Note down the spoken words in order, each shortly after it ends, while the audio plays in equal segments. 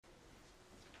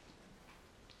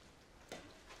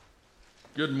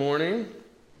Good morning.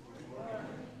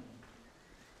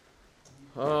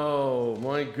 Oh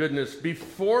my goodness.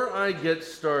 Before I get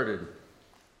started,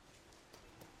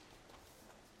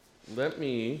 let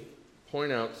me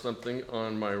point out something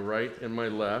on my right and my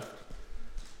left.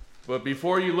 But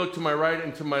before you look to my right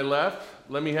and to my left,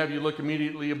 let me have you look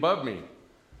immediately above me.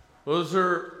 Those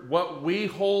are what we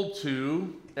hold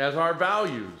to as our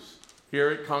values here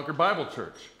at Concord Bible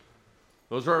Church.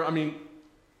 Those are,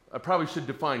 I probably should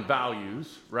define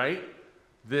values, right?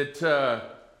 That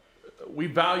we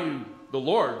value the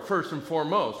Lord first and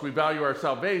foremost. We value our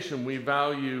salvation. We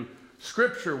value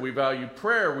Scripture. We value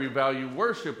prayer. We value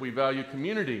worship. We value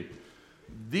community.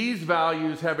 These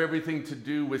values have everything to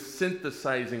do with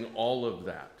synthesizing all of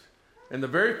that. And the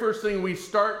very first thing we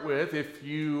start with, if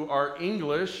you are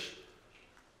English,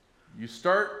 you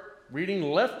start reading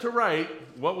left to right.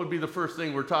 What would be the first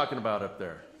thing we're talking about up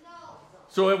there?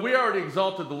 So have we already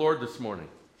exalted the Lord this morning?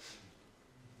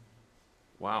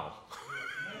 Wow.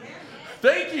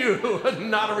 Thank you.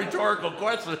 Not a rhetorical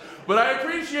question, but I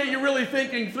appreciate you really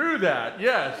thinking through that.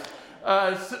 Yes.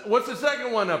 What's the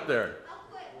second one up there?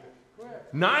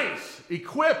 Equip. Nice.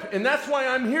 Equip. And that's why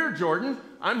I'm here, Jordan.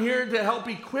 I'm here to help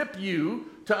equip you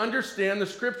to understand the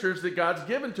scriptures that God's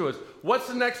given to us. What's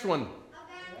the next one?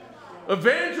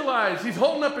 Evangelize. He's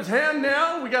holding up his hand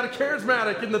now. We got a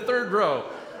charismatic in the third row.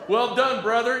 Well done,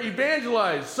 brother.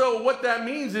 Evangelize. So what that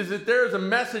means is that there is a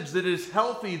message that is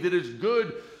healthy, that is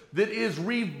good, that is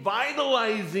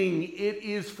revitalizing. It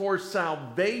is for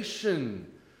salvation.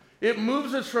 It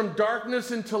moves us from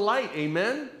darkness into light.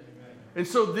 Amen? Amen. And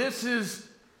so this is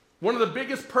one of the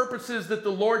biggest purposes that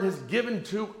the Lord has given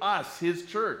to us, his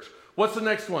church. What's the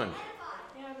next one?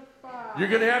 Edify. You're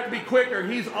going to have to be quicker.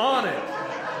 He's on it.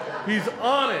 He's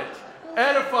on it.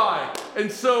 Edify.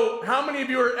 And so how many of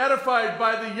you are edified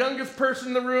by the youngest person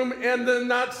in the room and the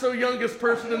not so youngest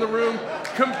person in the room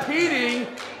competing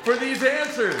for these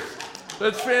answers?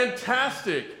 That's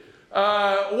fantastic.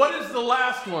 What is the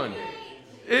last one?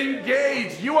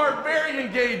 Engaged. You are very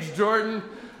engaged, Jordan.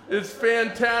 It's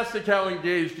fantastic how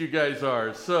engaged you guys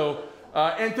are. So,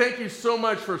 and thank you so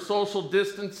much for social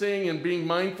distancing and being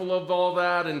mindful of all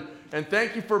that. And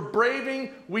thank you for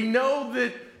braving. We know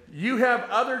that you have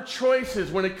other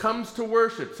choices when it comes to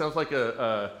worship. Sounds like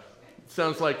a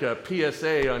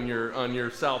PSA on your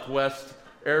Southwest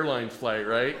Airlines flight,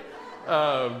 right?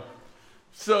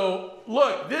 So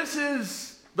look, this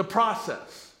is the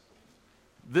process.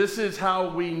 This is how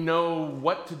we know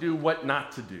what to do, what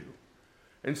not to do.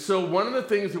 And so one of the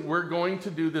things that we're going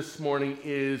to do this morning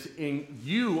is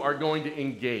you are going to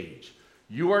engage.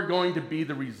 You are going to be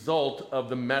the result of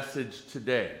the message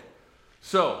today.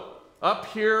 So up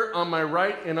here on my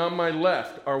right and on my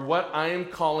left are what I am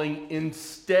calling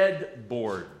instead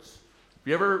boards. Have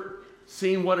you ever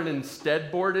seen what an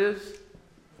instead board is?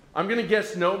 I'm going to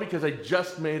guess no because I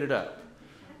just made it up.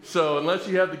 So unless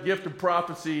you have the gift of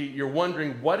prophecy, you're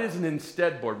wondering, what is an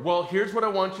instead board? Well, here's what I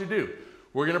want you to do.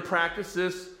 We're going to practice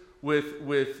this with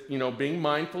being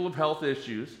mindful of health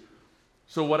issues.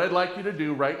 So what I'd like you to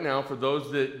do right now, for those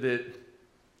that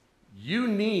you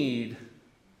need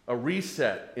a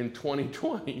reset in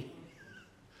 2020.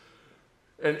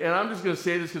 And I'm just going to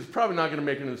say this because it's probably not going to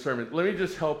make it into the sermon. Let me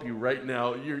just help you right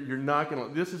now. You're not going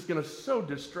to, this is going to so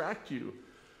distract you.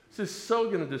 This is so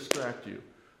going to distract you.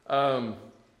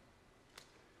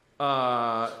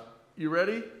 You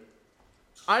ready?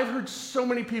 I've heard so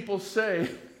many people say,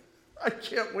 I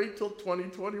can't wait till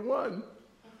 2021.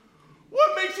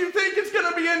 What makes you think it's going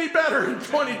to be any better in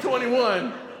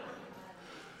 2021?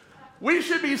 We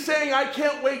should be saying, I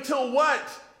can't wait till what?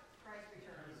 Christ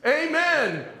returns.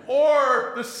 Amen.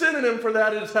 Or the synonym for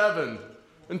that is heaven,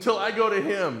 until I go to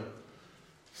him.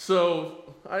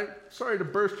 So, I'm sorry to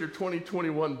burst your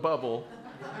 2021 bubble,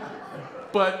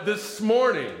 but this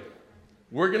morning,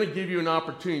 we're going to give you an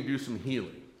opportunity to do some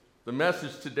healing. The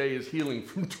message today is healing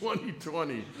from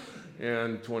 2020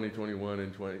 and 2021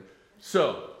 and 20.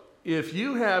 So, if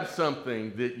you have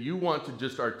something that you want to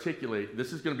just articulate,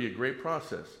 this is going to be a great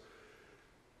process.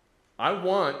 I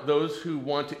want those who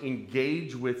want to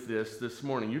engage with this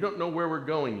morning. You don't know where we're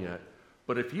going yet,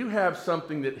 but if you have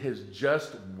something that has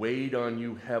just weighed on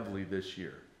you heavily this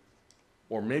year,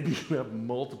 or maybe you have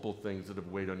multiple things that have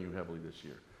weighed on you heavily this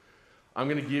year, I'm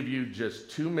going to give you just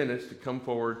 2 minutes to come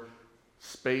forward,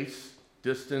 space,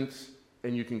 distance,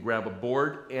 and you can grab a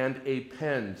board and a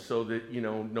pen so that,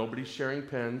 nobody's sharing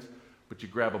pens, but you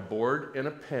grab a board and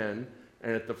a pen.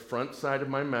 And at the front side of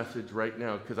my message right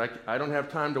now, because I don't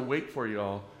have time to wait for you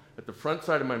all, at the front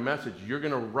side of my message, you're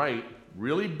going to write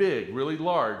really big, really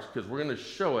large, because we're going to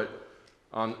show it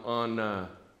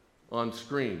on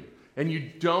screen. And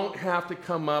you don't have to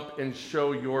come up and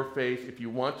show your face. If you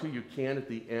want to, you can at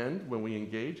the end when we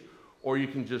engage, or you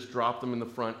can just drop them in the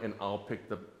front and I'll pick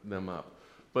them up.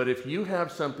 But if you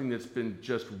have something that's been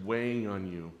just weighing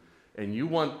on you and you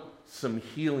want some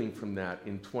healing from that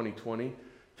in 2020,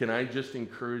 can I just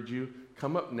encourage you,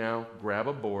 come up now, grab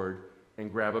a board,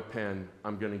 and grab a pen.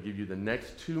 I'm going to give you the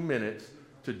next 2 minutes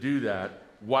to do that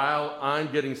while I'm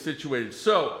getting situated.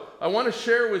 So I want to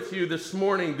share with you this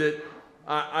morning that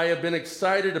I have been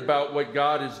excited about what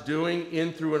God is doing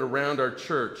in, through, and around our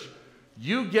church.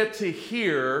 You get to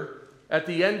hear at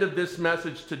the end of this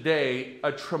message today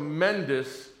a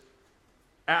tremendous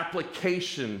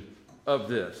application of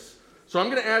this. So I'm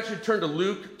going to ask you to turn to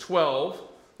Luke 12.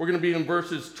 We're going to be in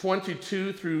verses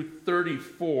 22 through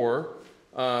 34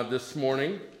 this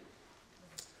morning.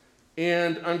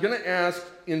 And I'm going to ask,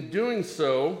 in doing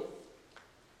so,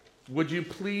 would you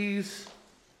please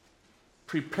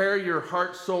prepare your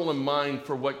heart, soul, and mind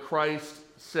for what Christ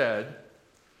said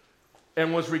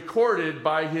and was recorded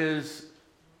by his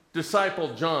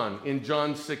disciple John in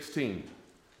John 16.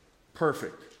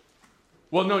 Perfect.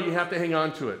 Well, no, you have to hang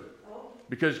on to it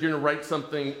because you're going to write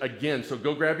something again. So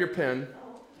go grab your pen.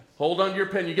 Hold on to your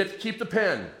pen. You get to keep the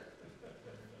pen.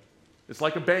 It's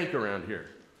like a bank around here.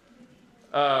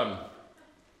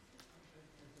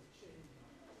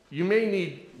 You may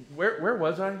need, where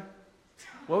was I?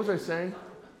 What was I saying?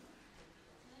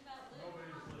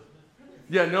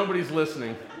 Yeah, nobody's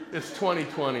listening. It's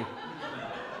 2020.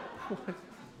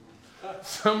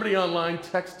 Somebody online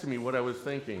texted me what I was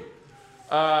thinking.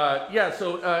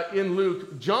 So in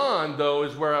Luke, John, though,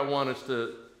 is where I want us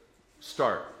to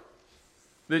start.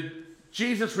 That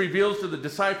Jesus reveals to the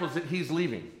disciples that he's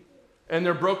leaving, and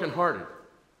they're brokenhearted.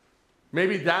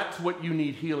 Maybe that's what you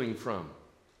need healing from.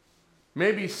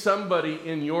 Maybe somebody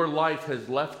in your life has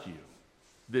left you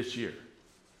this year.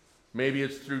 Maybe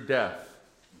it's through death.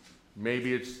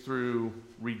 Maybe it's through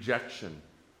rejection.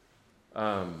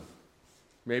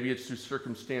 Maybe it's through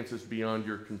circumstances beyond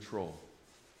your control.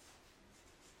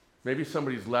 Maybe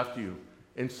somebody's left you.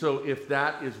 And so if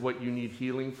that is what you need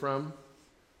healing from,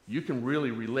 you can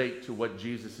really relate to what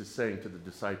Jesus is saying to the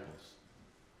disciples.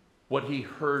 What he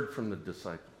heard from the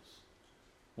disciples.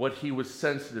 What he was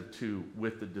sensitive to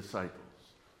with the disciples.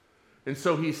 And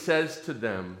so he says to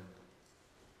them,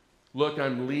 look,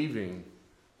 I'm leaving.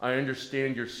 I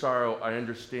understand your sorrow. I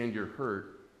understand your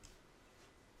hurt.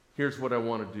 Here's what I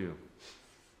want to do.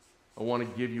 I want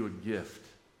to give you a gift.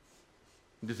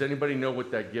 Does anybody know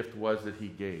what that gift was that he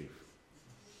gave?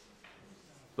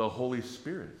 The Holy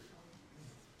Spirit.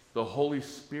 The Holy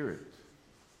Spirit.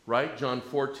 Right? John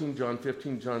 14, John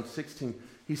 15, John 16.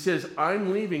 He says,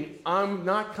 I'm leaving. I'm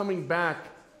not coming back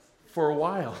for a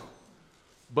while.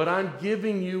 But I'm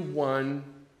giving you one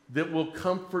that will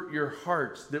comfort your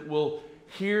hearts, that will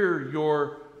hear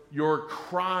your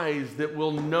cries, that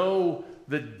will know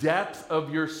the depth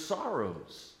of your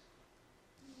sorrows.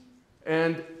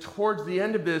 And towards the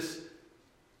end of this,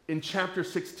 in chapter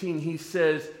 16, he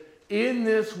says, in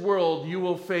this world you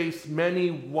will face many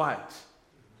what?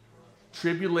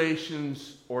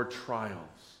 Tribulations or trials.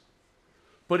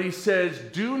 But he says,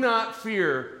 do not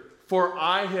fear, for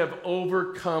I have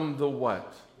overcome the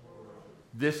what?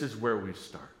 This is where we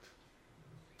start.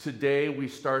 Today we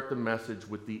start the message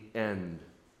with the end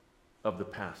of the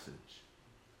passage.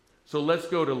 So let's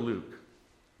go to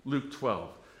Luke 12.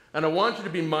 And I want you to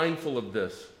be mindful of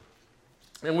this.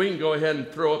 And we can go ahead and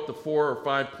throw up the 4 or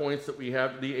 5 points that we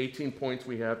have, the 18 points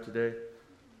we have today.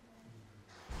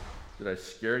 Did I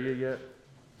scare you yet?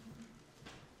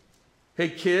 Hey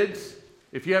kids,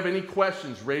 if you have any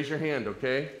questions, raise your hand,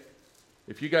 okay?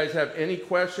 If you guys have any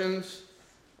questions,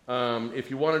 if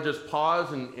you want to just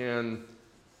pause and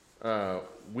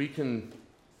we can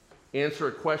answer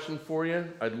a question for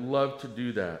you, I'd love to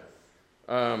do that.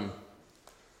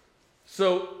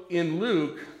 So in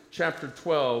Luke chapter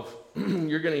 12,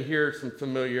 you're going to hear some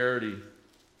familiarity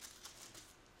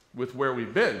with where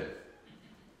we've been,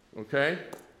 okay?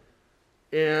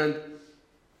 And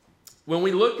when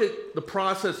we look at the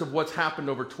process of what's happened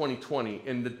over 2020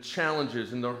 and the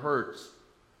challenges and the hurts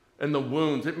and the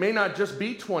wounds, it may not just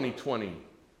be 2020,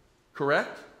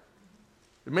 correct?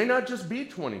 It may not just be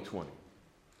 2020.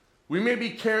 We may be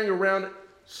carrying around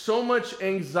so much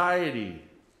anxiety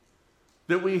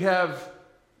that we have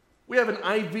an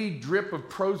IV drip of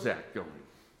Prozac going.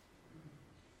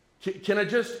 Can I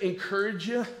just encourage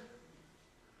you?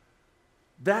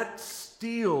 That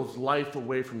steals life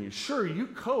away from you. Sure, you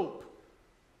cope,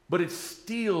 but it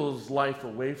steals life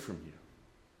away from you.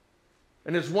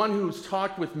 And as one who's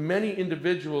talked with many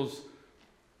individuals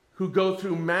who go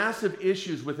through massive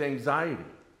issues with anxiety,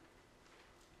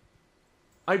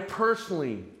 I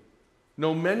personally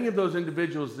know many of those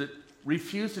individuals that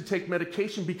refuse to take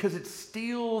medication because it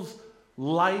steals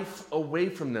life away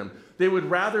from them. They would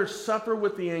rather suffer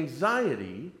with the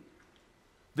anxiety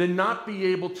than not be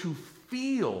able to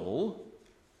feel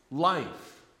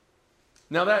life.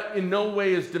 Now, that in no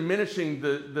way is diminishing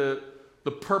the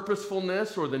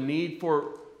purposefulness or the need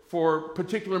for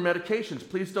particular medications.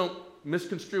 Please don't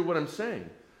misconstrue what I'm saying.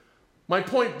 My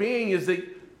point being is that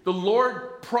the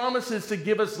Lord promises to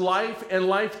give us life, and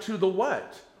life to the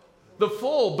what? The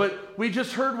full. But we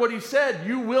just heard what he said.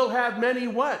 You will have many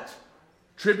what?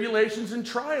 Tribulations and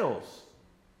trials.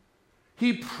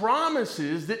 He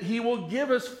promises that he will give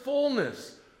us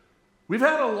fullness. We've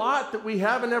had a lot that we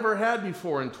haven't ever had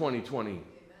before in 2020,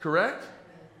 correct?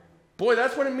 Boy,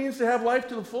 that's what it means to have life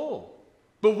to the full.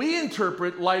 But we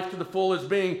interpret life to the full as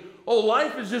being, oh,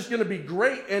 life is just going to be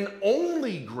great and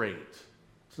only great.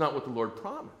 It's not what the Lord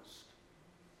promised.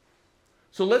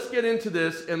 So let's get into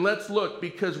this and let's look,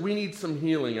 because we need some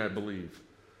healing, I believe.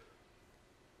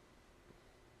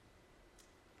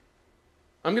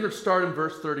 I'm going to start in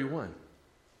verse 31.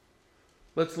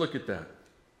 Let's look at that.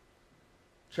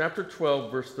 Chapter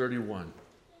 12, verse 31.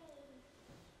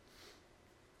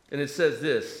 And it says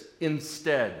this,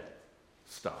 instead,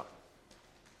 stop.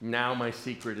 Now my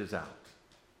secret is out.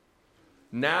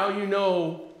 Now you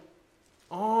know,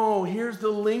 oh, here's the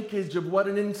linkage of what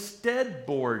an instead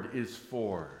board is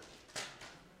for.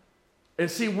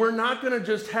 And see, we're not going to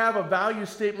just have a value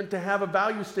statement to have a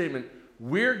value statement.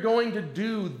 We're going to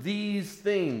do these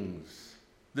things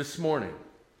this morning.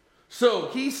 So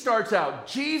he starts out,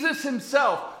 Jesus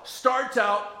himself starts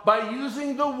out by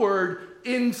using the word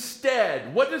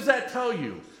instead. What does that tell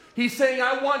you? He's saying,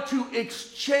 I want to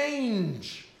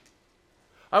exchange.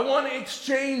 I want to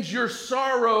exchange your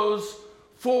sorrows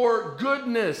for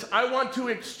goodness. I want to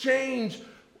exchange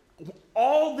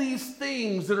all these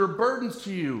things that are burdens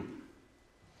to you.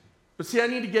 But see, I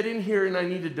need to get in here and I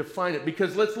need to define it,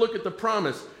 because let's look at the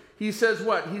promise. He says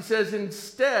what? He says,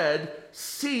 instead,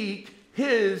 seek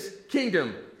his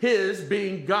kingdom. His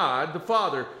being God the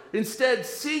Father. Instead,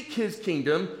 seek his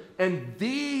kingdom, and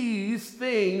these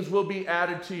things will be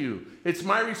added to you. It's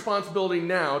my responsibility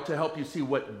now to help you see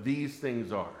what these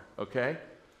things are, okay?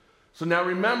 So now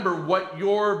remember what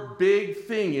your big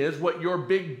thing is, what your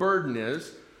big burden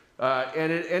is.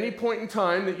 And at any point in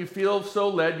time that you feel so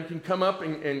led, you can come up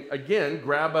and again,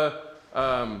 grab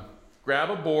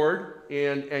a board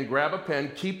and grab a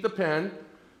pen. Keep the pen.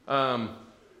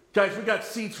 Guys, we got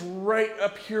seats right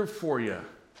up here for you.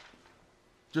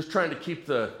 Just trying to keep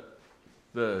the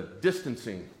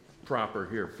distancing proper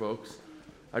here, folks.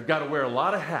 I've got to wear a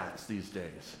lot of hats these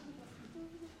days.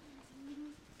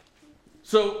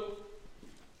 So,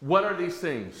 what are these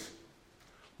things?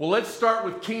 Well, let's start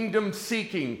with kingdom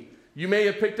seeking. You may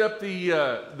have picked up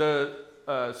the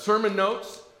sermon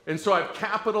notes, and so I've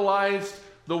capitalized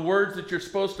the words that you're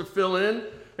supposed to fill in.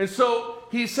 And so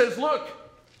he says, look,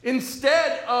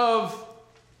 instead of,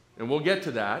 and we'll get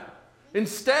to that,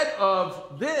 instead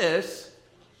of this,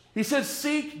 he says,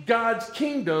 seek God's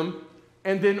kingdom,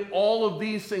 and then all of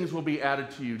these things will be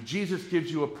added to you. Jesus gives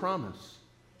you a promise.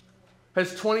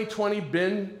 Has 2020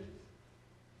 been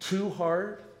too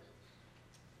hard?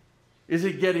 Is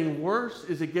it getting worse?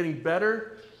 Is it getting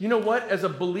better? You know what? As a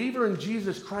believer in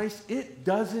Jesus Christ, it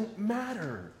doesn't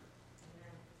matter.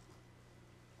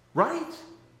 Right?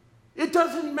 It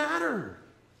doesn't matter.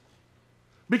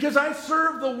 Because I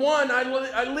serve the one,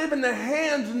 I live in the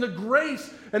hands and the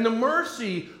grace and the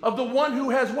mercy of the one who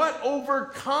has what?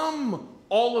 Overcome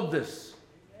all of this.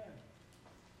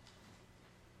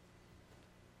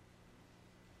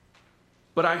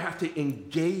 But I have to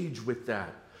engage with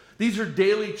that. These are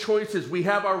daily choices. We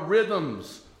have our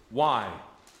rhythms. Why?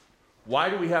 Why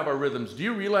do we have our rhythms? Do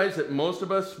you realize that most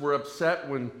of us were upset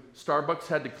when Starbucks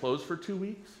had to close for 2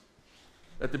 weeks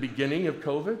at the beginning of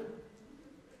COVID?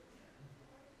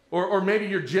 Or maybe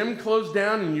your gym closed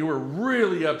down and you were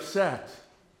really upset.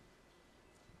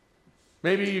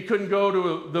 Maybe you couldn't go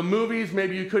to the movies.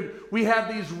 Maybe you could. We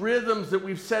have these rhythms that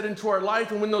we've set into our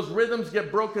life, and when those rhythms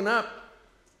get broken up,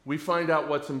 we find out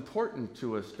what's important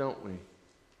to us, don't we?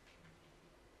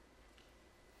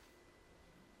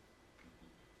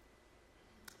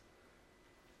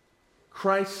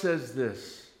 Christ says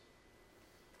this.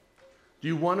 Do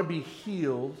you want to be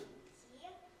healed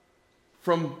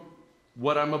from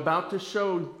what I'm about to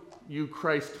show you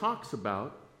Christ talks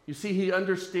about? You see, he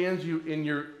understands you in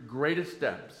your greatest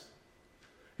depths.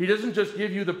 He doesn't just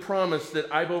give you the promise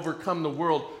that I've overcome the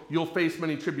world. You'll face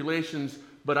many tribulations,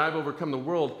 but I've overcome the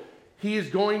world. He is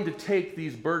going to take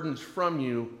these burdens from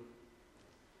you,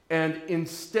 and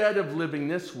instead of living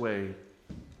this way,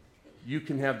 you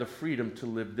can have the freedom to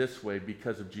live this way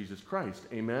because of Jesus Christ.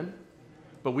 Amen?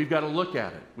 But we've got to look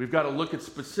at it. We've got to look at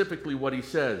specifically what he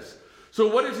says. So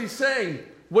what is he saying?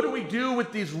 What do we do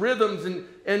with these rhythms?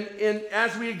 And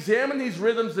as we examine these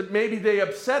rhythms that maybe they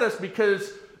upset us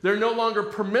because they're no longer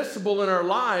permissible in our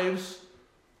lives,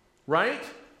 right?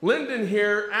 Lyndon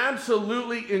here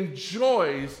absolutely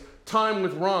enjoys time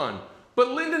with Ron. But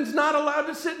Lyndon's not allowed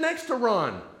to sit next to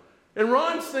Ron. And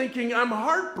Ron's thinking, I'm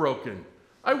heartbroken.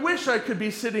 I wish I could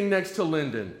be sitting next to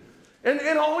Lyndon.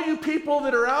 And all you people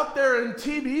that are out there in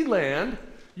TV land,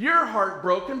 you're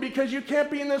heartbroken because you can't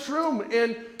be in this room.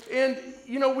 And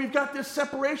you know, we've got this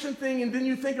separation thing, and then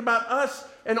you think about us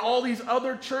and all these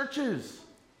other churches.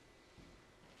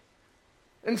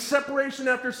 And separation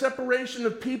after separation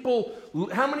of people.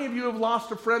 How many of you have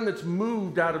lost a friend that's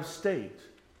moved out of state?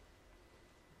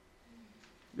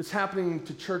 It's happening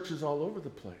to churches all over the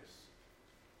place.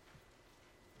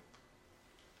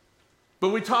 But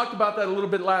we talked about that a little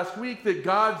bit last week, that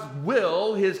God's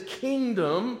will, his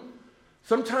kingdom,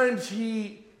 sometimes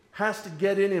he has to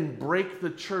get in and break the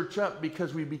church up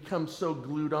because we become so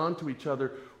glued onto each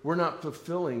other, we're not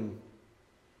fulfilling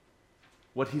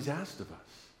what he's asked of us.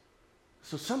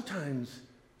 So sometimes,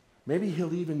 maybe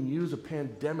he'll even use a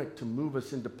pandemic to move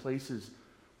us into places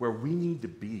where we need to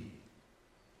be.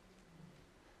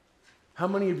 How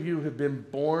many of you have been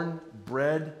born,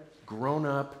 bred, grown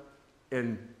up,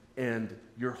 and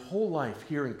your whole life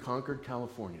here in Concord,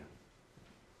 California?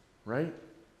 Right?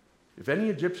 If any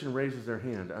Egyptian raises their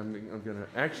hand, I'm going to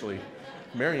actually,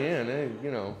 Marianne,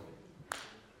 you know.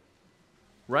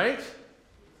 Right?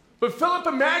 But Philip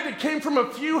and Magda came from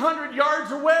a few hundred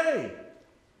yards away.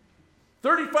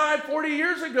 35, 40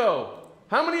 years ago.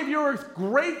 How many of you are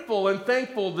grateful and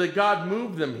thankful that God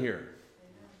moved them here?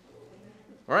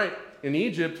 All right, in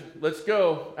Egypt, let's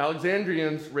go.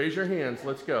 Alexandrians, raise your hands.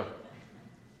 Let's go.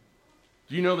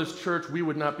 Do you know this church, we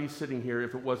would not be sitting here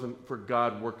if it wasn't for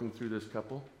God working through this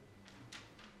couple?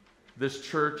 This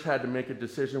church had to make a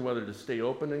decision whether to stay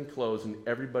open and close, and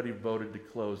everybody voted to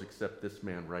close except this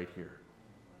man right here.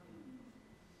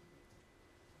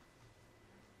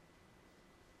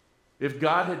 If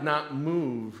God had not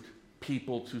moved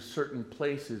people to certain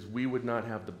places, we would not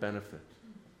have the benefit.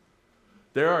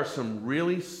 There are some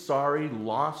really sorry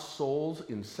lost souls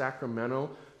in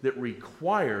Sacramento that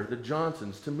require the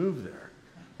Johnsons to move there.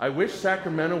 I wish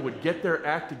Sacramento would get their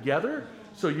act together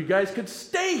so you guys could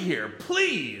stay here,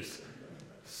 please.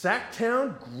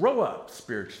 Sacktown, grow up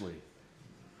spiritually.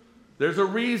 There's a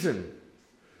reason.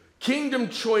 Kingdom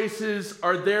choices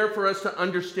are there for us to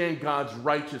understand God's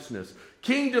righteousness.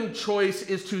 Kingdom choice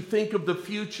is to think of the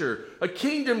future. A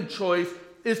kingdom choice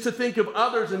is to think of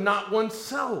others and not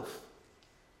oneself.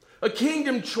 A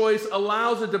kingdom choice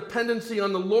allows a dependency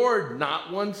on the Lord,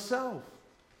 not oneself.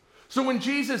 So when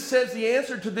Jesus says the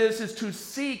answer to this is to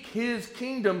seek his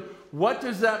kingdom, what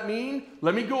does that mean?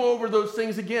 Let me go over those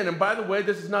things again. And by the way,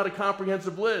 this is not a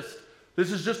comprehensive list.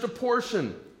 This is just a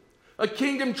portion. A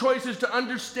kingdom choice is to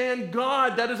understand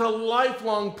God. That is a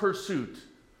lifelong pursuit.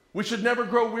 We should never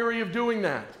grow weary of doing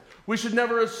that. We should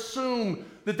never assume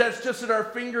that that's just at our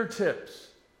fingertips.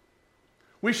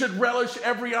 We should relish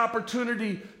every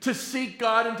opportunity to seek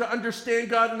God and to understand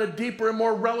God in a deeper and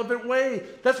more relevant way.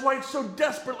 That's why it's so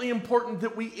desperately important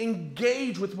that we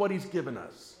engage with what he's given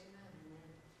us.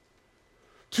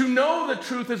 To know the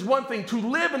truth is one thing. To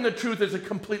live in the truth is a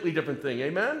completely different thing.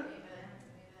 Amen? Amen.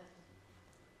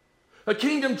 A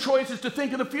kingdom choice is to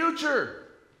think of the future.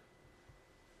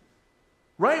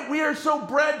 Right? We are so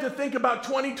bred to think about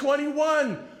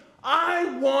 2021.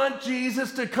 I want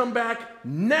Jesus to come back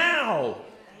now.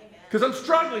 Because I'm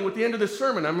struggling with the end of this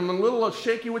sermon. I'm a little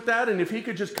shaky with that, and if he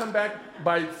could just come back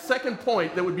by second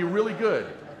point, that would be really good.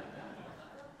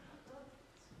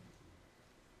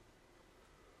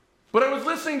 But I was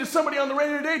listening to somebody on the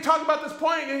radio today talk about this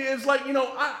point, and it's like, you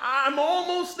know, I'm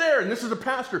almost there, and this is a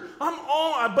pastor.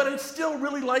 But I still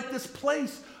really like this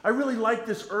place. I really like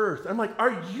this earth. I'm like,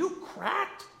 are you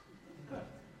cracked?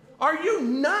 Are you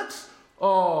nuts?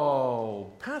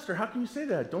 Oh, pastor, how can you say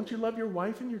that? Don't you love your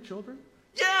wife and your children?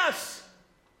 Yes,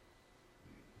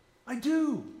 I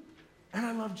do. And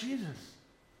I love Jesus.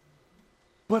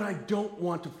 But I don't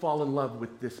want to fall in love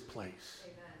with this place.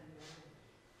 Amen.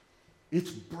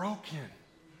 It's broken.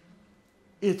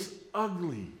 It's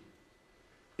ugly.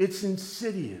 It's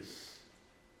insidious.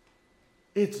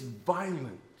 It's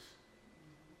violent.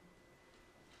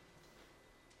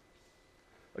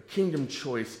 A kingdom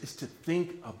choice is to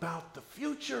think about the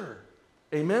future.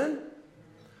 Amen?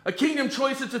 A kingdom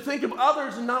choice is to think of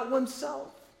others and not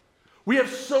oneself. We have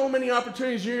so many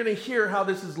opportunities. You're going to hear how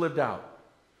this is lived out.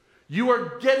 You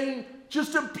are getting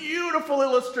just a beautiful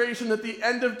illustration at the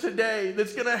end of today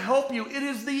that's going to help you. It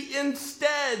is the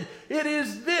instead. It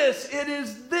is this. It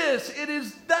is this. It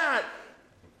is that.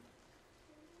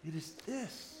 It is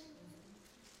this.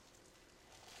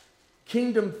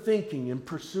 Kingdom thinking and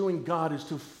pursuing God is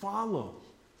to follow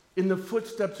in the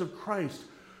footsteps of Christ,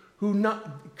 who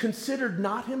considered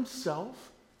not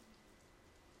himself,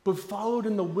 but followed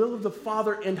in the will of the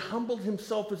Father and humbled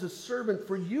himself as a servant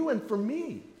for you and for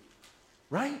me.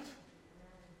 Right?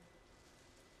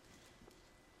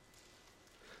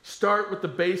 Start with the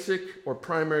basic or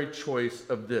primary choice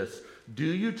of this. Do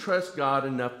you trust God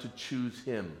enough to choose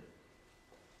him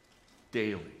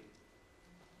daily?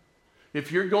 If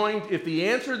the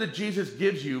answer that Jesus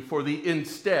gives you for the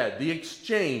instead, the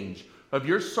exchange of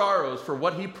your sorrows for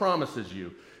what he promises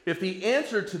you, if the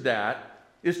answer to that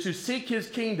is to seek his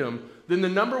kingdom, then the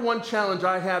number one challenge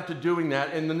I have to doing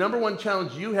that, and the number one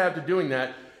challenge you have to doing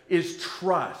that, is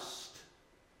trust.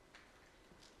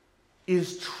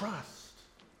 Is trust.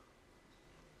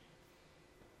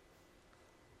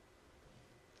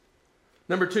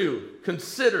 Number two,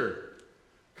 consider.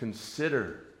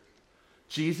 Consider.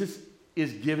 Jesus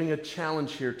is giving a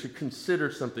challenge here to consider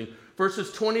something.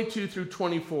 Verses 22 through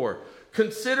 24.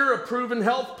 Consider a proven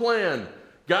health plan.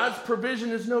 God's provision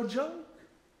is no joke.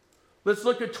 Let's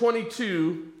look at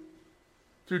 22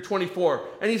 through 24.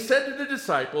 And he said to the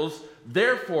disciples,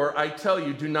 therefore I tell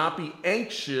you, do not be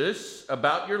anxious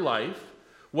about your life,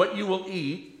 what you will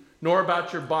eat, nor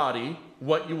about your body,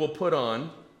 what you will put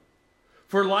on.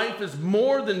 For life is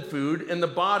more than food, and the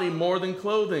body more than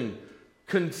clothing.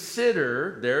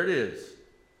 Consider, there it is.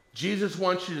 Jesus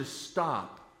wants you to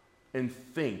stop and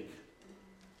think.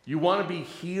 You want to be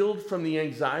healed from the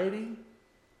anxiety?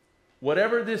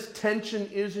 Whatever this tension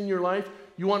is in your life,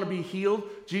 you want to be healed?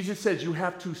 Jesus says you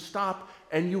have to stop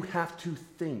and you have to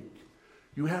think.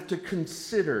 You have to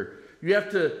consider. You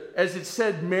have to, as it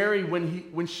said, Mary,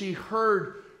 when she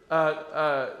heard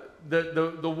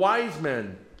the wise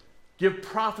men give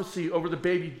prophecy over the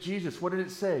baby Jesus, what did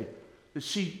it say? That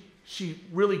she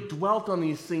really dwelt on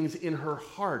these things in her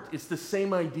heart. It's the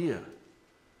same idea.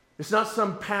 It's not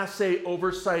some passé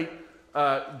oversight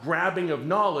grabbing of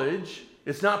knowledge.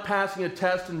 It's not passing a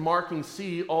test and marking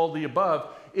C, all the above.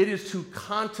 It is to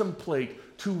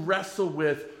contemplate, to wrestle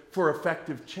with for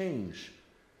effective change.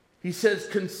 He says,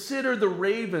 consider the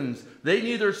ravens. They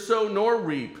neither sow nor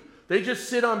reap. They just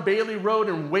sit on Bailey Road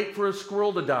and wait for a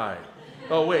squirrel to die.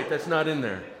 Oh, wait, that's not in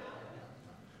there.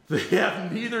 They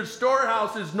have neither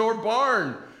storehouses nor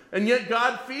barn, and yet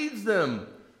God feeds them.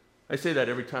 I say that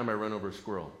every time I run over a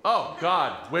squirrel. Oh,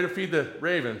 God, way to feed the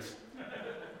ravens.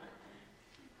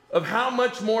 Of how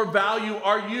much more value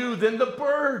are you than the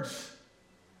birds?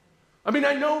 I mean,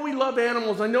 I know we love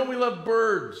animals. I know we love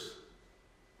birds.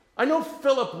 I know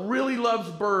Philip really loves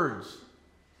birds.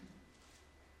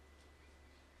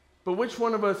 But which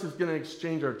one of us is going to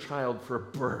exchange our child for a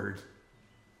bird?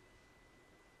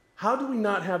 How do we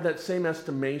not have that same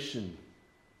estimation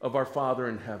of our Father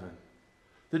in heaven?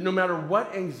 That no matter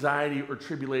what anxiety or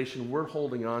tribulation we're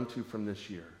holding on to from this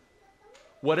year,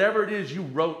 whatever it is you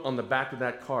wrote on the back of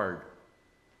that card,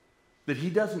 that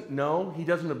he doesn't know, he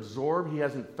doesn't absorb, he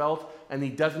hasn't felt, and he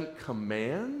doesn't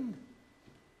command,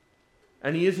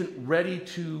 and he isn't ready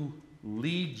to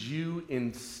lead you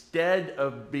instead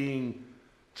of being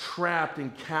trapped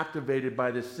and captivated by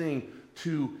this thing,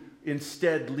 to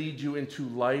instead lead you into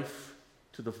life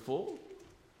to the full?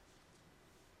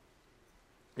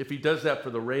 If he does that for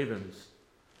the ravens,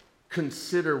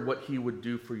 consider what he would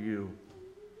do for you.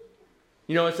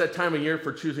 You know, it's that time of year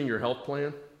for choosing your health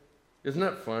plan. Isn't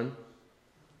that fun?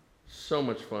 So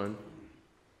much fun.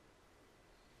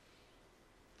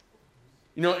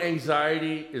 You know,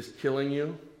 anxiety is killing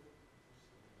you.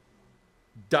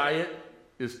 Diet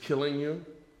is killing you.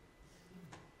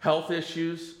 Health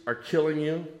issues are killing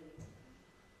you.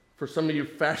 For some of you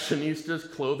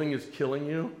fashionistas, clothing is killing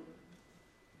you.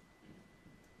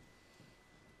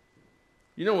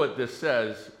 You know what this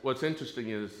says? What's interesting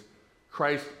is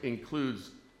Christ includes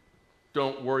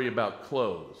don't worry about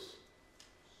clothes.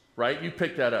 Right? You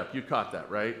picked that up. You caught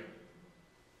that, right?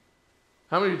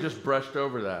 How many of you just brushed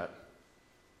over that?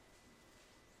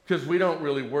 Because we don't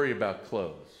really worry about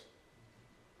clothes.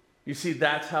 You see,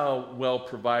 that's how well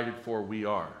provided for we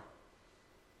are.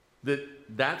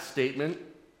 That statement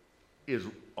is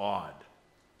odd.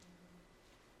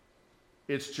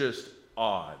 It's just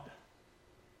odd.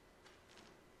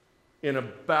 In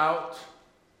about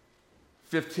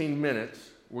 15 minutes,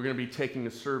 we're going to be taking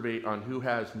a survey on who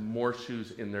has more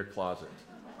shoes in their closet.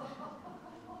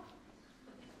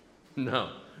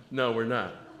 No, we're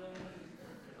not.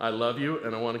 I love you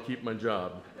and I want to keep my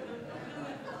job.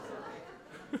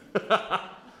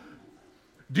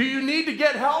 Do you need to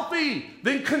get healthy?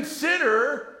 Then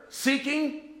consider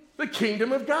seeking the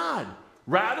kingdom of God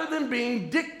rather than being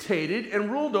dictated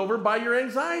and ruled over by your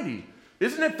anxiety.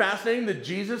 Isn't it fascinating that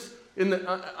Jesus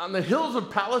on the hills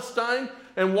of Palestine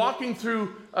and walking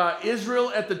through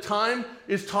Israel at the time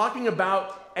is talking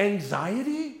about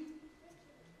anxiety?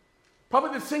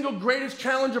 Probably the single greatest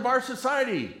challenge of our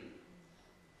society.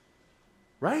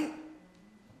 Right?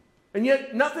 And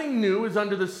yet nothing new is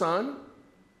under the sun.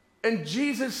 And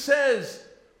Jesus says,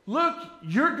 look,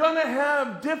 you're going to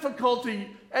have difficulty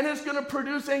and it's going to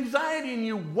produce anxiety in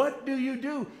you. What do?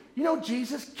 You know,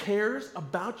 Jesus cares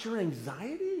about your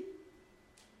anxiety.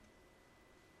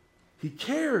 He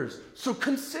cares. So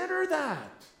consider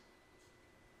that.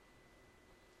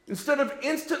 Instead of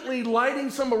instantly lighting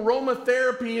some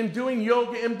aromatherapy and doing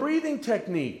yoga and breathing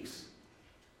techniques.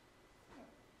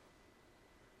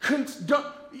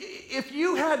 If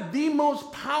you had the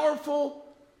most powerful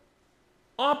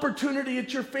opportunity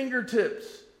at your fingertips,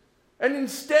 and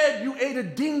instead you ate a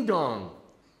ding-dong,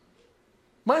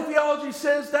 my theology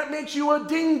says that makes you a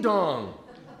ding-dong.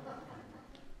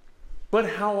 But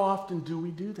how often do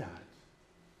we do that?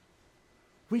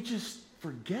 We just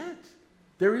forget.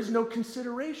 There is no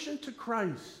consideration to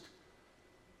Christ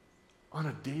on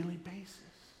a daily basis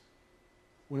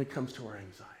when it comes to our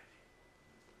anxiety.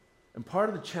 And part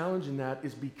of the challenge in that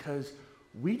is because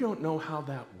we don't know how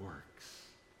that works.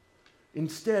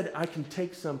 Instead, I can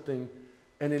take something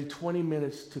and in 20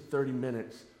 minutes to 30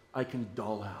 minutes, I can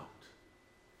dull out.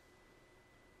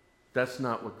 That's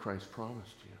not what Christ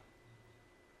promised you.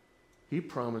 He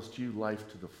promised you life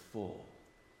to the full.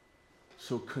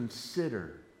 So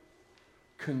consider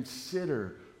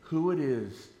who it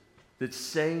is that's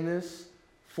saying this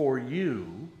for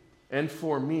you and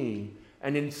for me,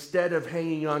 and instead of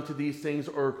hanging on to these things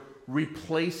or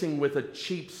replacing with a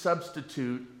cheap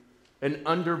substitute an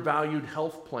undervalued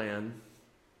health plan,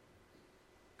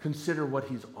 consider what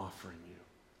he's offering you.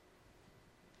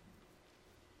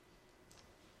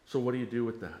 So what do you do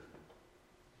with that?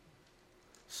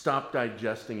 Stop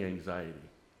digesting anxiety.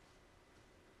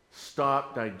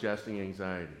 Stop digesting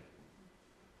anxiety.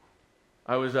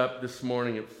 I was up this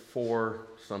morning at 4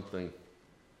 something,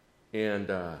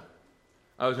 and I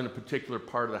was in a particular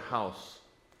part of the house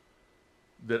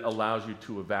that allows you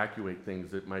to evacuate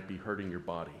things that might be hurting your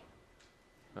body.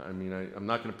 I mean, I'm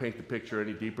not going to paint the picture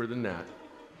any deeper than that.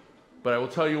 But I will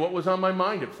tell you what was on my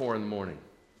mind at 4 in the morning.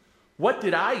 What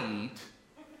did I eat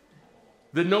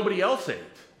that nobody else ate?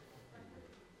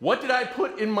 What did I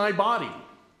put in my body?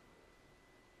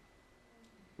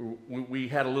 We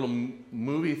had a little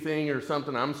movie thing or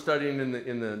something. I'm studying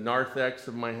in the narthex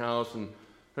of my house, and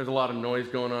there's a lot of noise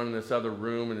going on in this other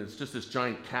room, and it's just this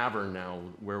giant cavern now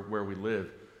where we live.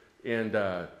 And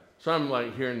so I'm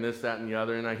like hearing this, that, and the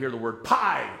other, and I hear the word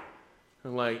pie.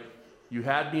 I'm like, you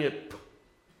had me at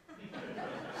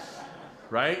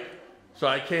right? So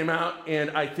I came out,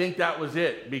 and I think that was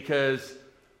it, because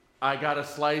I got a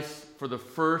slice for the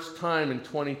first time in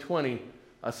 2020,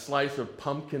 a slice of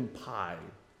pumpkin pie.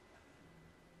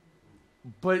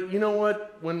 But you know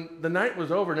what? When the night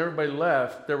was over and everybody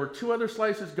left, there were 2 other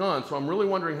slices gone, so I'm really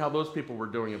wondering how those people were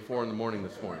doing at 4 in the morning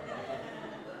this morning.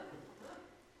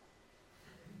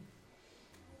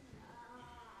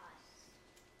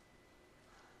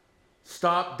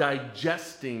 Stop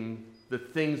digesting the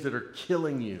things that are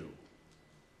killing you.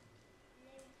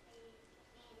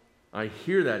 I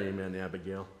hear that, amen,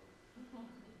 Abigail.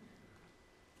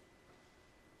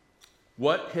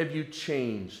 What have you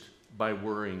changed by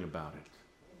worrying about it?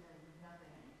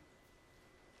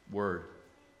 Word.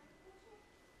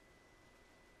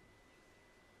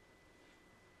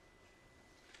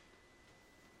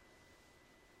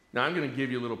 Now I'm going to give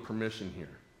you a little permission here.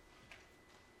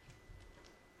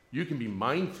 You can be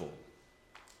mindful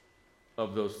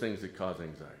of those things that cause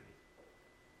anxiety.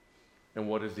 And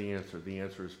what is the answer? The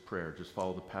answer is prayer. Just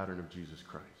follow the pattern of Jesus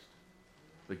Christ.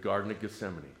 The Garden of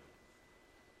Gethsemane.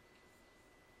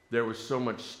 There was so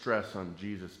much stress on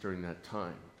Jesus during that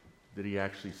time that he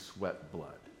actually sweat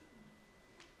blood.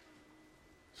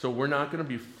 So we're not going to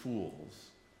be fools.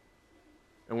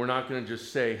 And we're not going to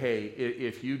just say, hey,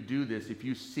 if you do this, if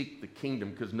you seek the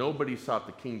kingdom, because nobody sought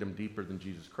the kingdom deeper than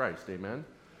Jesus Christ, amen?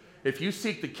 If you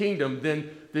seek the kingdom, then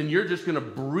you're just going to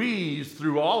breeze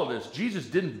through all of this. Jesus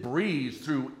didn't breeze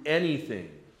through anything.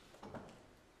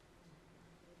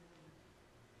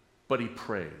 But he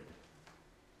prayed.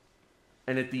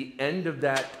 And at the end of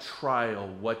that trial,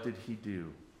 what did he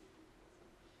do?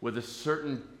 With a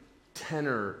certain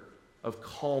tenor of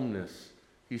calmness,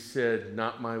 he said,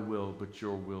 not my will, but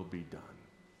your will be done.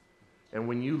 And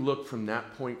when you look from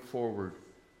that point forward,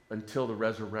 until the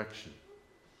resurrection,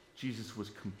 Jesus was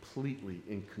completely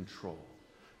in control.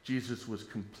 Jesus was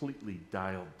completely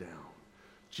dialed down.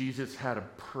 Jesus had a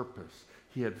purpose.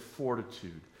 He had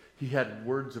fortitude. He had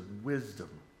words of wisdom.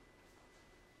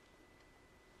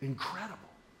 Incredible.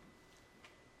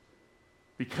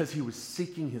 Because he was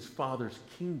seeking his Father's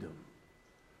kingdom.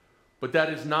 But that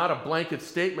is not a blanket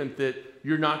statement that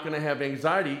you're not going to have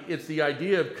anxiety. It's the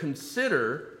idea of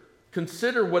consider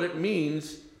what it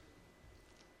means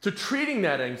to treating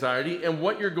that anxiety and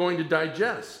what you're going to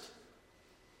digest.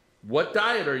 What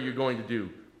diet are you going to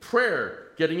do? Prayer,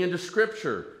 getting into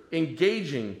Scripture,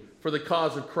 engaging for the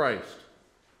cause of Christ.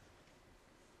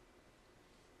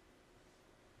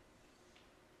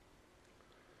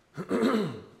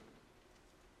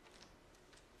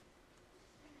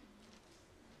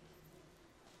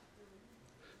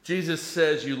 Jesus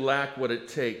says you lack what it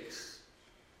takes,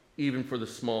 even for the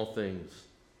small things.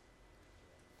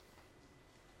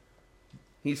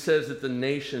 He says that the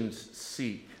nations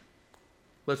seek.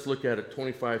 Let's look at it,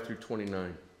 25 through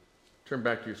 29. Turn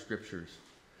back to your scriptures.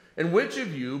 And which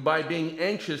of you, by being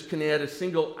anxious, can add a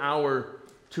single hour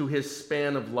to his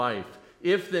span of life?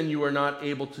 If then you are not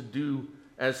able to do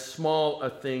as small a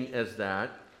thing as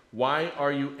that, why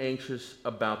are you anxious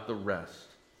about the rest?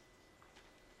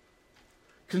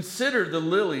 Consider the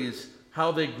lilies,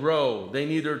 how they grow. They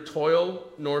neither toil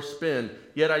nor spin.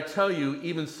 Yet I tell you,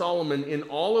 even Solomon in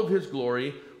all of his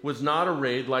glory was not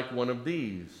arrayed like one of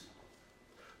these.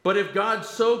 But if God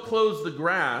so clothes the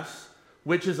grass,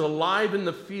 which is alive in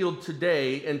the field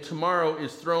today and tomorrow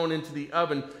is thrown into the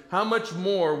oven, how much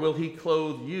more will he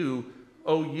clothe you,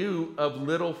 O you of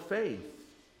little faith?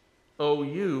 O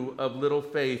you of little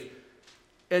faith.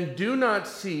 And do not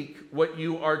seek what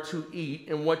you are to eat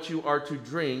and what you are to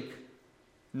drink,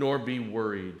 nor be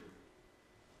worried.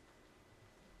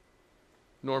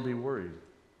 Nor be worried.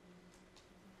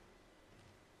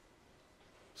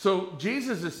 So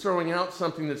Jesus is throwing out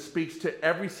something that speaks to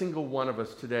every single one of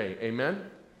us today. Amen? Amen?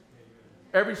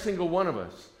 Every single one of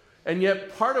us. And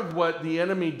yet part of what the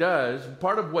enemy does,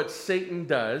 part of what Satan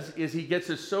does, is he gets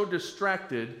us so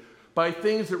distracted by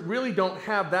things that really don't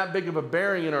have that big of a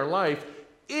bearing in our life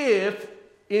if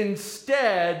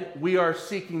instead we are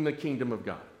seeking the kingdom of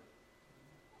God.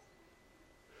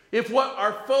 If what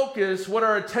our focus, what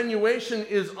our attenuation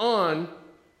is on,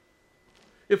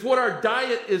 if what our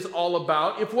diet is all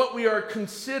about, if what we are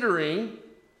considering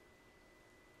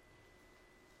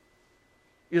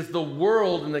is the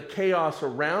world and the chaos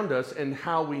around us and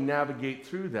how we navigate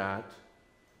through that,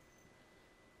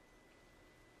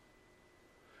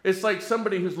 it's like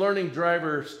somebody who's learning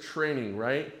driver's training,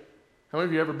 right? How many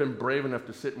of you have ever been brave enough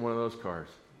to sit in one of those cars?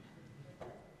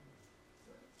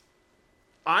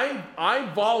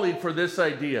 I volleyed for this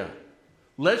idea.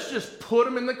 Let's just put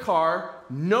them in the car,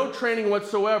 no training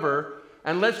whatsoever,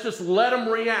 and let's just let them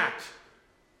react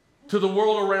to the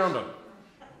world around them.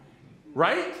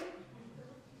 Right?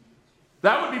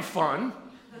 That would be fun.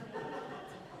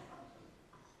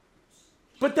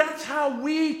 But that's how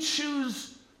we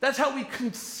choose, that's how we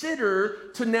consider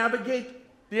to navigate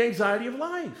the anxiety of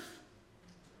life.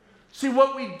 See,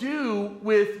 what we do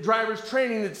with driver's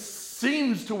training that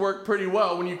seems to work pretty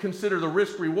well when you consider the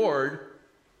risk-reward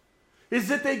is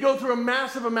that they go through a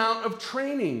massive amount of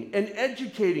training and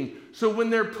educating. So when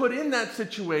they're put in that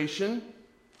situation,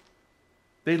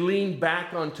 they lean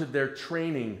back onto their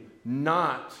training,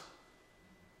 not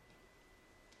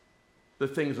the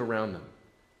things around them.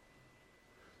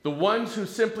 The ones who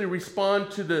simply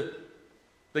respond to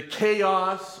the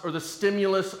chaos or the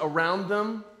stimulus around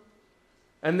them,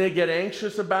 and they get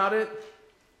anxious about it,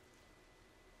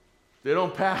 they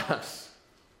don't pass.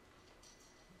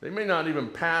 They may not even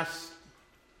pass.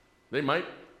 They might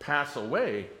pass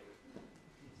away.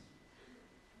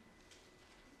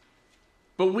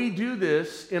 But we do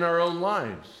this in our own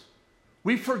lives.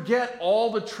 We forget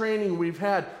all the training we've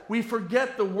had. We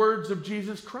forget the words of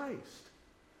Jesus Christ.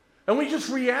 And we just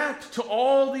react to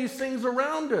all these things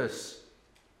around us.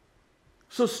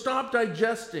 So stop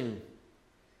digesting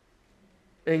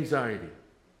anxiety.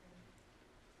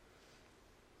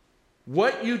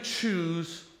 What you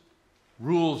choose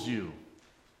rules you.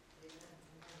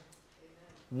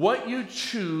 What you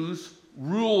choose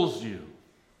rules you.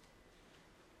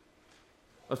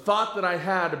 A thought that I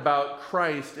had about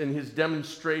Christ and his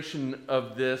demonstration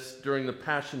of this during the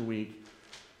Passion Week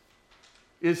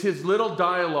is his little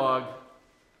dialogue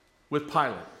with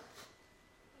Pilate.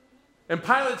 And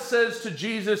Pilate says to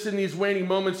Jesus in these waning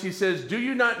moments, he says, "Do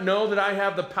you not know that I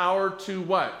have the power to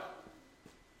what?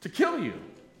 To kill you."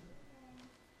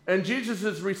 And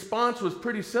Jesus' response was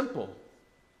pretty simple,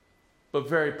 but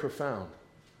very profound.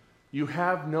 You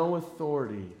have no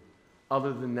authority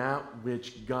other than that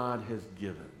which God has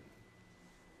given.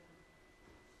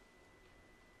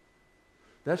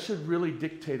 That should really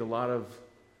dictate a lot of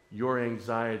your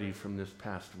anxiety from this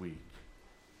past week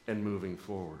and moving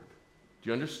forward. Do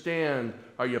you understand?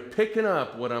 Are you picking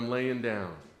up what I'm laying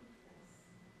down?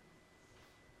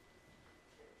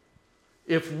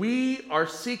 If we are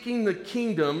seeking the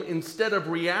kingdom instead of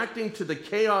reacting to the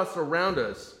chaos around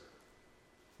us,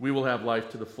 we will have life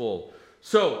to the full.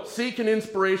 So, seek an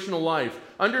inspirational life.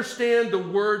 Understand the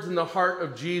words in the heart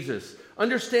of Jesus.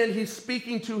 Understand he's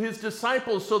speaking to his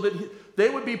disciples so that they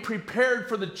would be prepared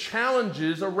for the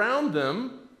challenges around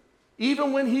them,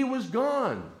 even when he was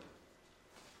gone.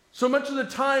 So much of the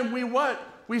time,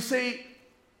 we say,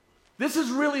 this is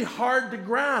really hard to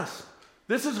grasp.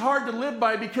 This is hard to live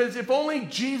by because if only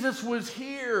Jesus was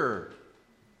here.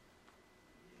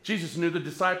 Jesus knew the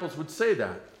disciples would say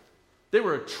that. They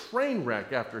were a train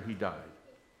wreck after he died.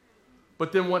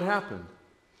 But then what happened?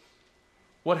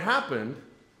 What happened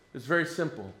is very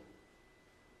simple.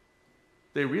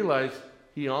 They realized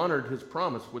he honored his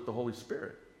promise with the Holy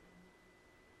Spirit.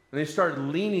 And they started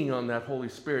leaning on that Holy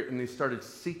Spirit and they started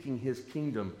seeking his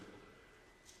kingdom.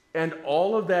 And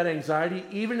all of that anxiety,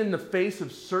 even in the face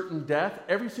of certain death,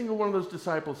 every single one of those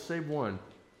disciples, save one,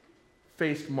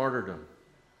 faced martyrdom.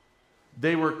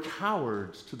 They were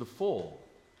cowards to the full.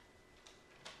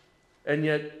 And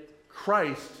yet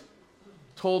Christ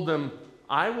told them,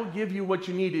 I will give you what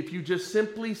you need if you just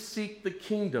simply seek the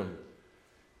kingdom.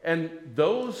 And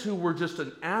those who were just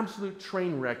an absolute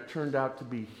train wreck turned out to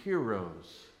be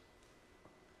heroes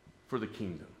for the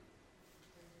kingdom.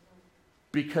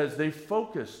 Because they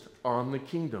focused on the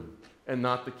kingdom and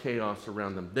not the chaos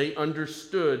around them. They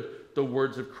understood the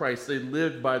words of Christ. They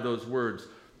lived by those words.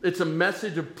 It's a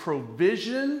message of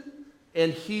provision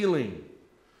and healing.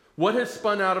 What has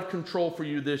spun out of control for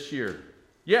you this year?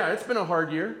 Yeah, it's been a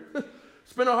hard year.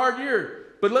 It's been a hard year.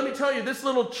 But let me tell you, this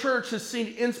little church has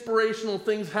seen inspirational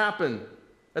things happen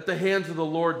at the hands of the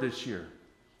Lord this year.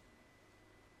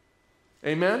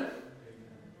 Amen?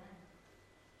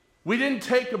 We didn't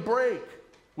take a break.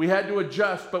 We had to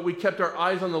adjust, but we kept our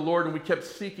eyes on the Lord and we kept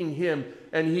seeking him,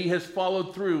 and he has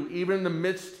followed through even in the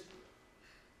midst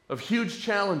of huge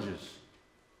challenges.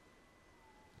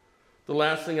 The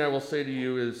last thing I will say to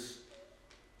you is,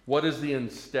 what is the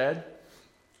instead?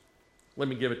 Let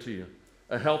me give it to you.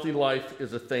 A healthy life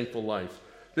is a thankful life.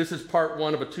 This is part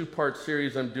one of a two-part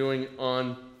series I'm doing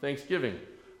on Thanksgiving.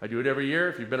 I do it every year.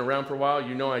 If you've been around for a while,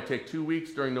 you know I take 2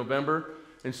 weeks during November.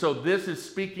 And so this is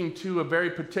speaking to a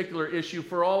very particular issue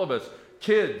for all of us.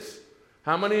 Kids.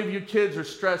 How many of you kids are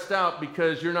stressed out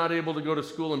because you're not able to go to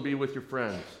school and be with your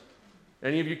friends?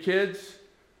 Any of you kids?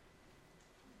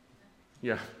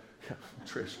 Yeah,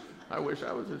 Trish, I wish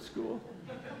I was at school.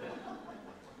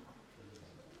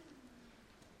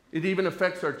 It even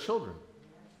affects our children.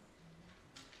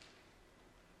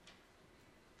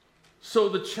 So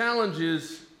the challenge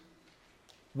is,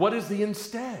 what is the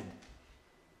instead?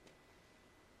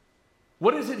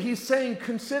 What is it he's saying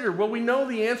consider? Well, we know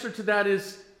the answer to that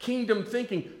is kingdom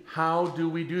thinking. How do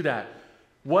we do that?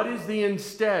 What is the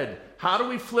instead? How do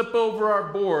we flip over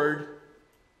our board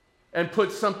and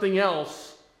put something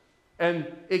else and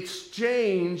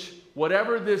exchange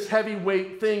whatever this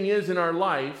heavyweight thing is in our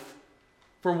life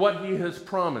for what he has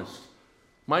promised?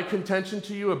 My contention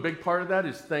to you, a big part of that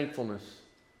is thankfulness.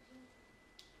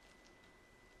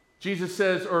 Jesus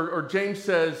says, or James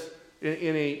says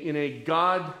in a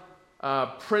God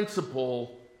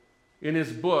principle in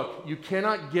his book, you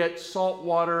cannot get salt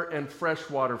water and fresh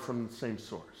water from the same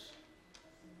source.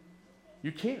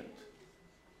 You can't.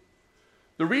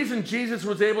 The reason Jesus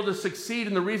was able to succeed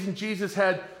and the reason Jesus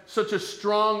had such a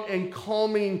strong and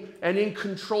calming and in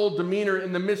control demeanor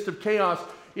in the midst of chaos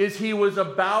is he was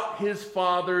about his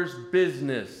Father's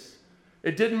business.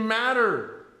 It didn't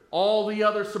matter all the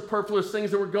other superfluous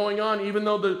things that were going on, even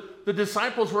though the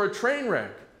disciples were a train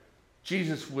wreck.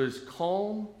 Jesus was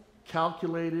calm,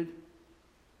 calculated,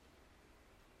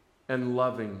 and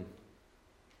loving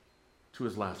to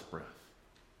his last breath.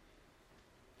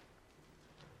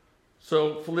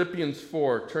 So Philippians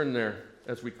 4, turn there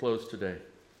as we close today.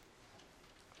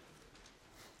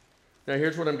 Now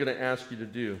here's what I'm going to ask you to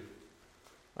do.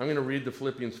 I'm going to read the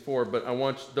Philippians 4, but I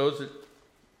want those that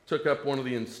took up one of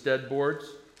the instead boards,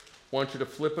 I want you to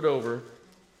flip it over,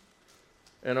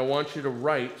 and I want you to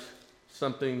write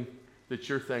something that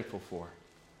you're thankful for,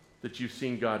 that you've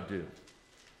seen God do.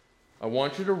 I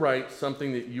want you to write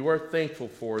something that you are thankful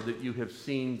for that you have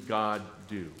seen God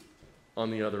do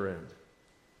on the other end.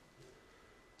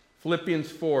 Philippians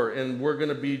 4, and we're going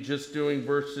to be just doing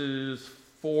verses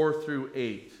 4 through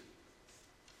 8.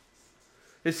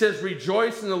 It says,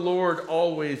 rejoice in the Lord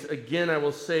always. Again, I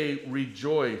will say,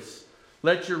 rejoice.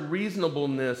 Let your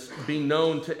reasonableness be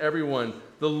known to everyone.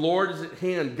 The Lord is at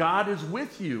hand. God is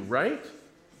with you, right?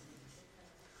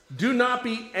 Do not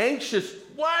be anxious.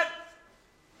 What?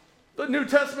 The New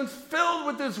Testament's filled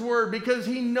with this word because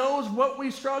he knows what we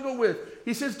struggle with.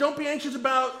 He says, don't be anxious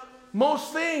about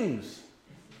most things.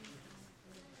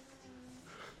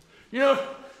 You know,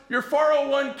 your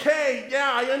 401k,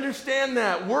 yeah, I understand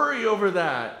that. Worry over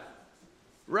that,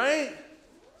 right?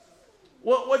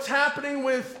 What's happening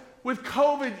with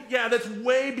COVID, yeah, that's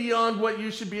way beyond what you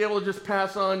should be able to just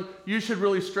pass on. You should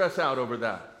really stress out over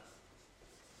that.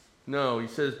 No, he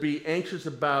says, don't be anxious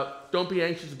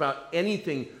about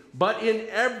anything, but in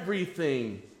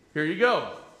everything. Here you go.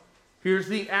 Here's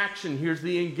the action. Here's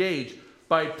the engage.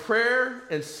 By prayer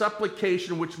and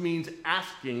supplication, which means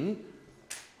asking,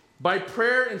 by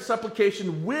prayer and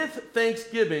supplication with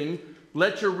thanksgiving,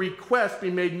 let your request be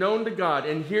made known to God.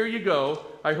 And here you go.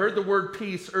 I heard the word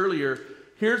peace earlier.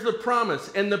 Here's the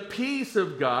promise. And the peace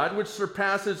of God, which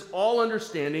surpasses all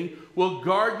understanding, will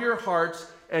guard your hearts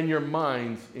and your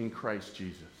minds in Christ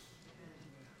Jesus.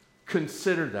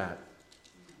 Consider that.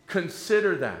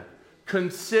 Consider that.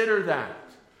 Consider that.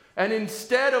 And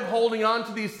instead of holding on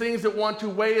to these things that want to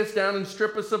weigh us down and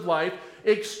strip us of life,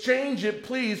 exchange it,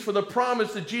 please, for the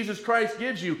promise that Jesus Christ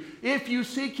gives you. If you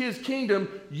seek his kingdom,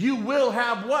 you will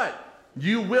have what?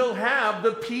 You will have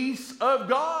the peace of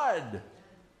God.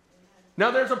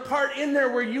 Now, there's a part in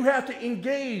there where you have to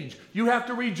engage. You have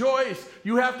to rejoice.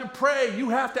 You have to pray. You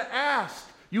have to ask.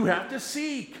 You have to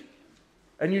seek.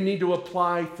 And you need to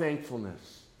apply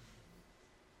thankfulness.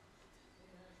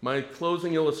 My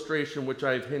closing illustration, which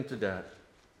I've hinted at,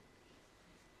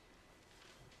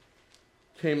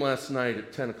 came last night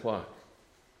at 10 o'clock.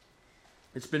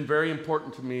 It's been very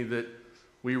important to me that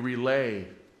we relay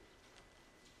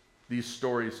these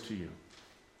stories to you.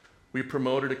 We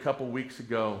promoted a couple weeks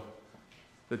ago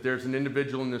that there's an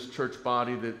individual in this church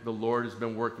body that the Lord has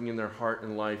been working in their heart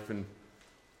and life, and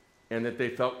that they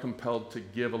felt compelled to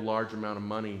give a large amount of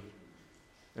money.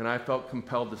 And I felt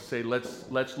compelled to say,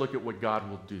 let's look at what God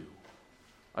will do.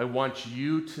 I want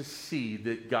you to see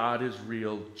that God is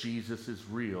real, Jesus is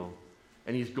real,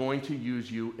 and he's going to use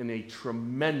you in a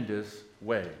tremendous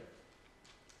way.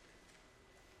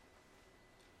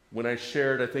 When I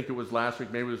shared, I think it was last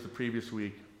week, maybe it was the previous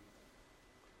week,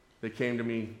 they came to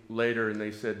me later and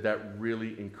they said, that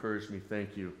really encouraged me,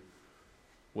 thank you.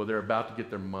 Well, they're about to get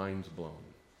their minds blown.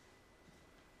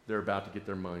 They're about to get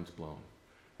their minds blown.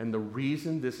 And the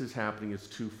reason this is happening is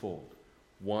twofold.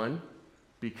 One,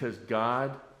 because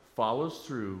God follows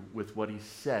through with what he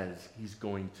says he's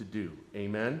going to do.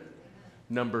 Amen?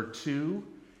 Number two,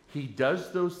 he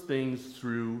does those things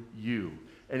through you.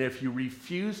 And if you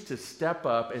refuse to step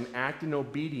up and act in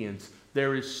obedience,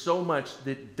 there is so much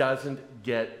that doesn't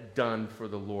get done for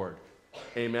the Lord.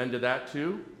 Amen to that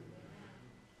too?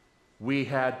 We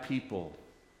had people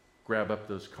grab up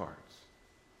those cards.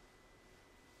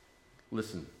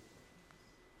 Listen.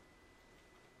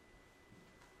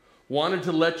 Wanted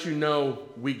to let you know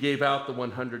we gave out the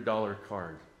 $100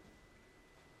 card.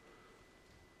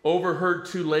 Overheard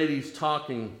two ladies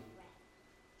talking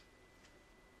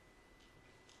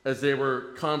as they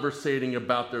were conversating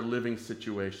about their living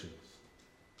situations.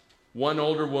 One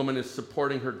older woman is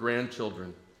supporting her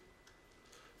grandchildren.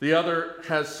 The other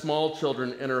has small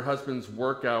children, and her husband's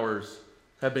work hours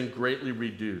have been greatly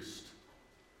reduced.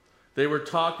 They were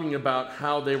talking about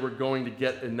how they were going to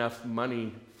get enough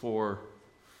money for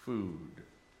food.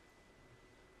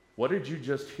 What did you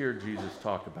just hear Jesus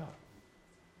talk about?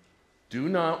 Do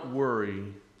not worry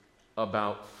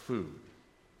about food.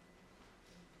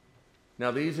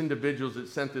 Now, these individuals that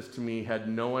sent this to me had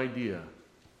no idea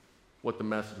what the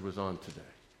message was on today.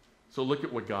 So look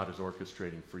at what God is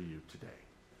orchestrating for you today.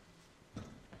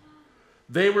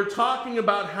 They were talking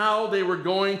about how they were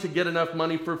going to get enough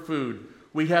money for food.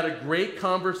 We had a great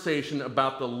conversation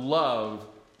about the love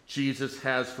Jesus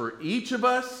has for each of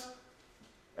us,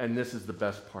 and this is the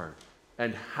best part,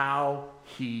 and how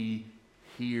he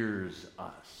hears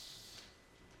us.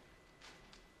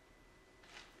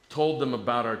 Told them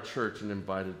about our church and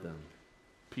invited them.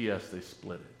 P.S. They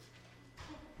split it.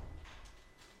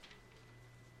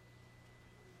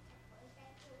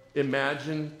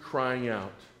 Imagine crying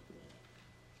out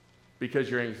because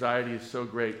your anxiety is so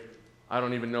great. I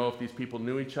don't even know if these people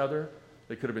knew each other.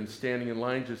 They could have been standing in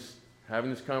line just having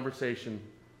this conversation.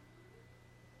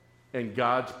 And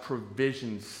God's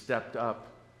provision stepped up.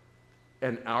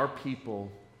 And our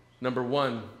people, number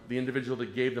one, the individual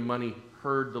that gave the money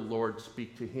heard the Lord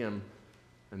speak to him.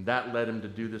 And that led him to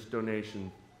do this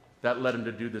donation. That led him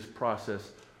to do this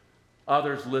process.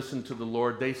 Others listened to the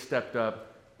Lord. They stepped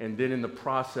up. And then in the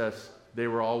process, they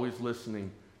were always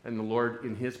listening. And the Lord,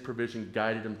 in his provision,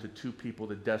 guided them to two people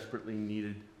that desperately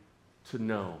needed to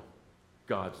know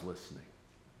God's listening.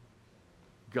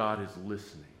 God is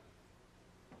listening.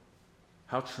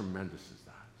 How tremendous is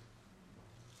that?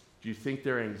 Do you think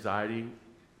their anxiety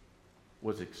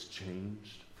was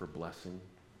exchanged for blessing?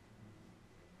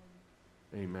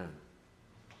 Amen.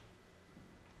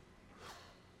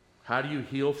 How do you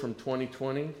heal from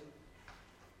 2020?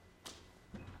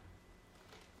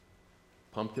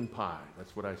 Pumpkin pie,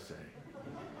 that's what I say.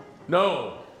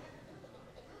 No.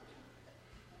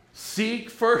 Seek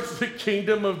first the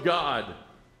kingdom of God.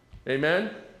 Amen?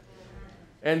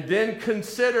 And then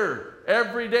consider,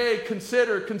 every day,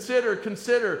 consider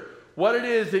what it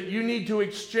is that you need to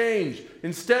exchange.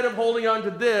 Instead of holding on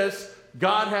to this,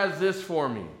 God has this for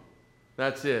me.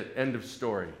 That's it. End of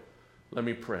story. Let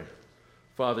me pray.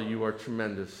 Father, you are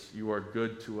tremendous. You are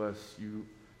good to us. You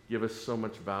give us so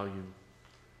much value.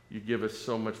 You give us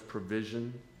so much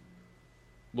provision.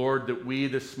 Lord, that we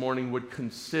this morning would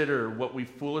consider what we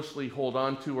foolishly hold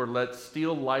on to or let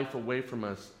steal life away from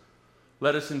us.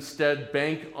 Let us instead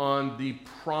bank on the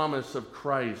promise of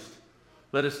Christ.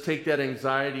 Let us take that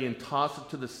anxiety and toss it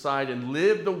to the side and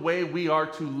live the way we are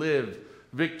to live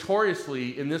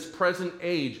victoriously in this present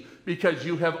age because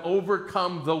you have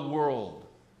overcome the world.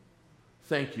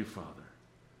 Thank you, Father,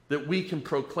 that we can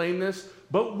proclaim this,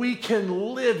 but we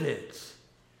can live it.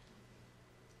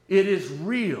 It is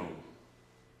real.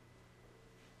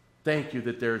 Thank you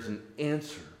that there's an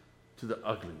answer to the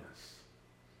ugliness.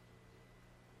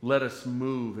 Let us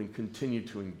move and continue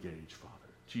to engage, Father.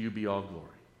 To you be all glory.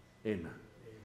 Amen.